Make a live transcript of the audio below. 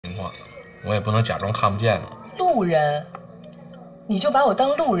话，我也不能假装看不见呢。路人，你就把我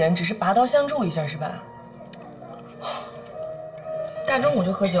当路人，只是拔刀相助一下是吧？大中午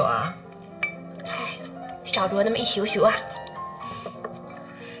就喝酒啊？哎，小酌那么一宿宿啊。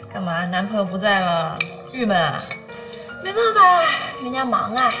干嘛？男朋友不在了，郁闷啊？没办法啦，人家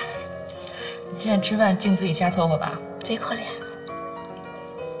忙啊。你现在吃饭净自己瞎凑合吧。贼可怜。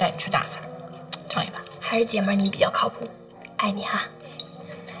带你去大餐，尝一把。还是姐妹你比较靠谱，爱你哈。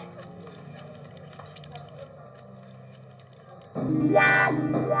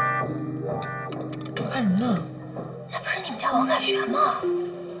看什么呢？那不是你们家王凯旋吗？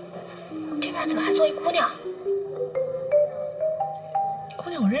这边怎么还坐一姑娘？姑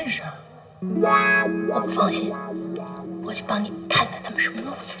娘我认识啊。我不放心，我去帮你探探他们什么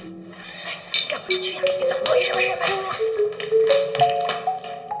路子。哎，干嘛去呀？别等我，是不是？慢点来。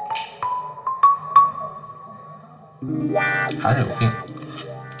还是有病。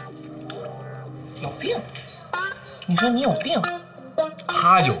有病？你说你有病？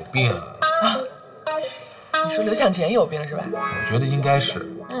他有病啊？你说刘向前有病是吧？我觉得应该是。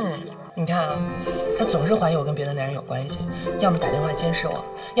你看啊，他总是怀疑我跟别的男人有关系，要么打电话监视我，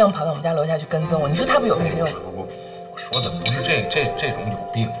要么跑到我们家楼下去跟踪我。你说他不有病谁有病？我说的不是这种有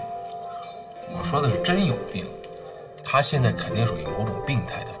病，我说的是真有病。他现在肯定属于某种病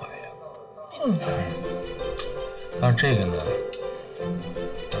态的反应。病态？但是这个呢，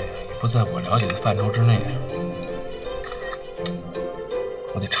也不在我了解的范畴之内，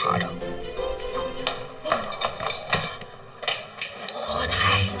我得查查。我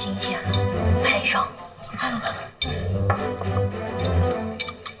太惊险了，派医生，看看。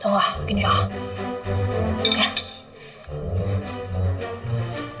等会儿给你找。给。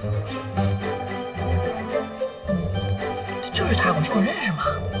这就是他，我说我认识吗？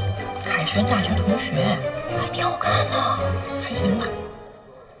凯旋大学同学。还挺好看的，还行吧，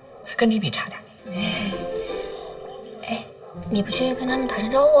跟你比差点。哎，你不去跟他们打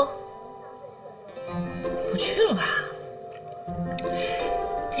声招呼？不去了吧？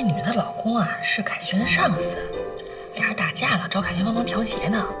这女的老公啊是凯旋的上司，俩人打架了，找凯旋帮忙调解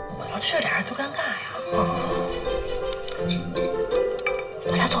呢。我要去，俩人多尴尬呀！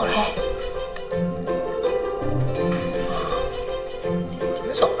他俩走了哎。咱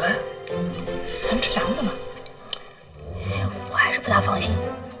们走呗，咱们吃咱们的嘛。哎，我还是不大放心，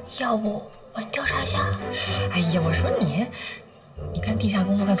要不我给你调查一下？哎呀，我说你干地下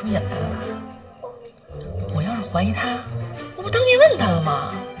工作干出瘾来了吧？我要是怀疑他，我不当面问他了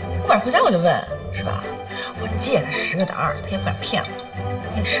吗？我晚上回家我就问，是吧？我借他10个胆，他也不敢骗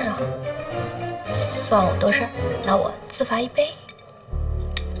我。也是啊，算我多事儿，那我自罚一杯。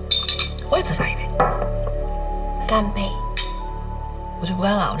我也自罚一杯，干杯！我就不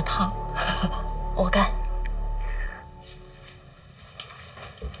干了，我这烫。我干。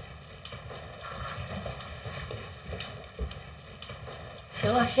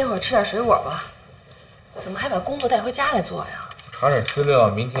行了，歇会儿吃点水果吧。怎么还把工作带回家来做呀？查点资料，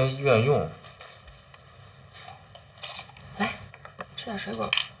明天医院用。来，吃点水果。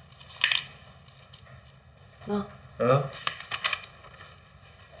那，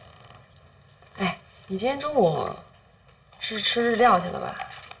哎，你今天中午是吃日料去了吧？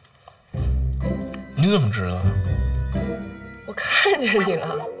你怎么知道？我看见你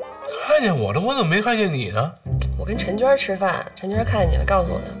了。看见我了？我怎么没看见你呢？我跟陈娟吃饭，陈娟看见你了，告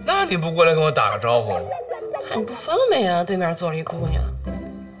诉我的。那你不过来跟我打个招呼？怕你不方便呀，对面坐了一姑娘。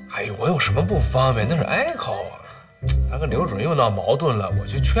哎呦，我有什么不方便？那是Echo啊，他跟刘主任又闹矛盾了，我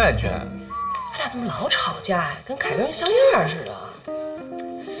去劝劝。他俩怎么老吵架呀？跟凯跟相样似的。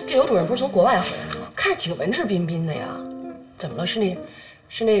这刘主任不是从国外回来的吗？看着挺文质彬彬的呀。怎么了？是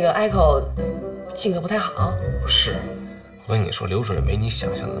那个 Echo 性格不太好？不是，我跟你说，刘主任没你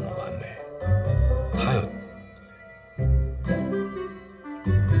想象的那么完美，他有。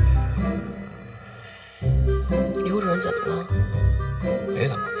刘主任怎么了？没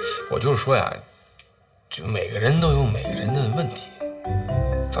怎么，我就是说呀，就每个人都有每个人的问题，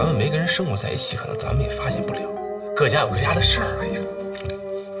咱们每个人生活在一起，可能咱们也发现不了，各家有各家的事儿。哎呀，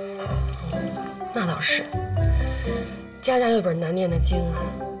那倒是，家家有本难念的经啊。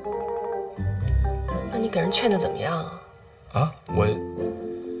那你给人劝的怎么样啊？啊，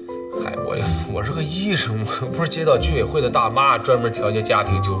我是个医生，我不是街道居委会的大妈，专门调解家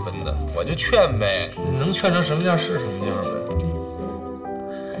庭纠纷的，我就劝呗，能劝成什么样是什么样呗。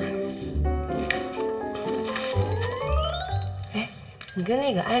哎，你跟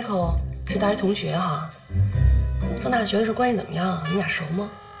那个 Echo 是大学同学哈？上大学的时候关系怎么样？你俩熟吗？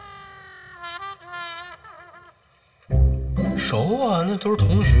熟啊，那都是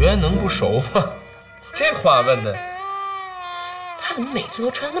同学，能不熟吗？这话问的。他他怎么每次都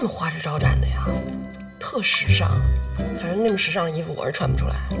穿那么花枝招展的呀？特时尚，反正那么时尚的衣服我是穿不出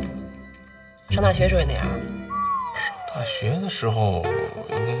来。上大学时候也那样。上大学的时候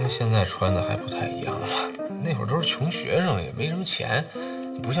应该跟现在穿的还不太一样吧？那会儿都是穷学生，也没什么钱，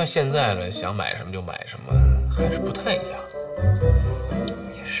不像现在了，想买什么就买什么，还是不太一样。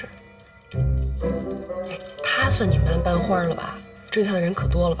也是。哎，他算你们班班花了吧？追他的人可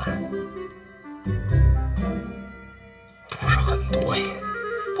多了吧？不是很多呀。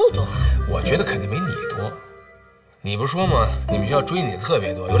不多。我觉得肯定没你多。你不说吗？你们学校追你的特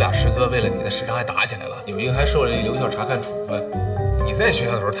别多，有俩师哥为了你的时长还打起来了，有一个还受了留校察看处分。你在学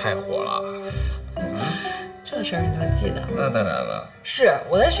校的时候太火了。这事儿你都记得？那当然了。是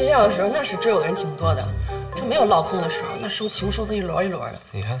我在学校的时候，那是追我的人挺多的，就没有落空的时候，那收情收的一摞一摞的。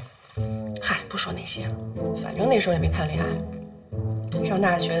你看，嗨，不说那些了，反正那时候也没谈恋爱。上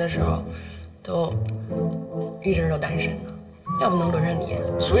大学的时候，都一直都单身呢，要不能轮着你。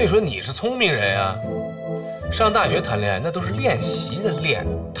所以说你是聪明人呀。上大学谈恋爱那都是练习的练，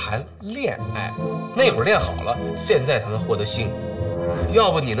谈恋爱，那会儿练好了，现在才能获得幸福。要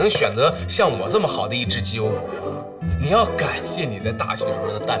不你能选择像我这么好的一支基友谱吗？你要感谢你在大学时候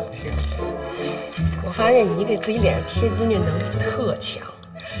的淡定。我发现你给自己脸上贴金这能力特强，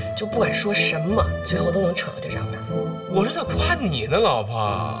就不管说什么，最后都能扯到这上面。我是在夸你呢，老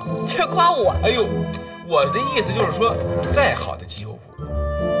婆。这是夸我。哎呦，我的意思就是说，再好的基友谱，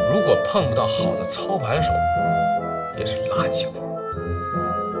如果碰不到好的操盘手，也是垃圾股。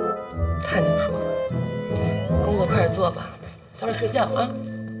太能说了，工作快点做吧，早点睡觉啊。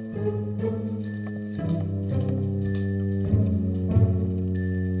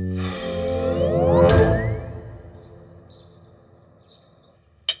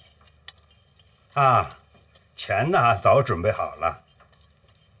啊，钱呢早准备好了。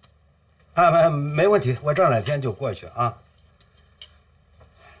啊，没问题，我这两天就过去啊。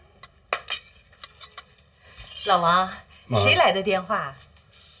老王，谁来的电话？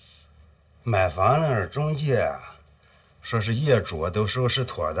买房那是中介啊，说是业主都收拾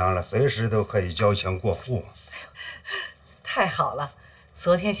妥当了，随时都可以交钱过户。太好了！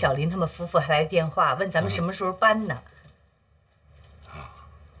昨天小林他们夫妇还来电话问咱们什么时候搬呢。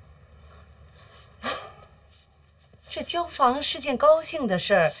这交房是件高兴的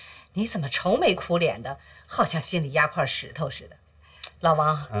事儿，你怎么愁眉苦脸的，好像心里压块石头似的？老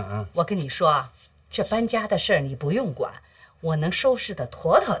王，我跟你说啊，这搬家的事儿你不用管，我能收拾得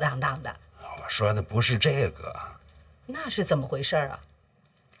妥妥当当的。我说的不是这个。那是怎么回事啊？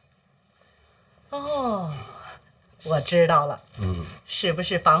哦，我知道了。是不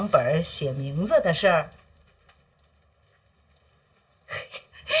是房本写名字的事儿？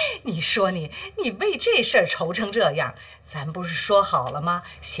你说你为这事儿愁成这样，咱不是说好了吗？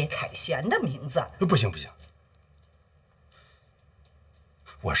写凯旋的名字。不行不行，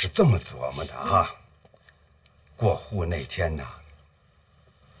我是这么琢磨的啊。过户那天呢，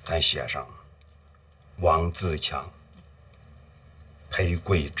咱写上王自强、裴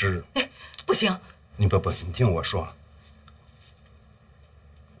桂芝。不行，你听我说，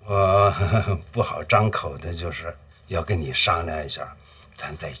我不好张口的，就是要跟你商量一下，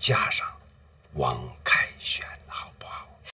咱再加上王凯旋。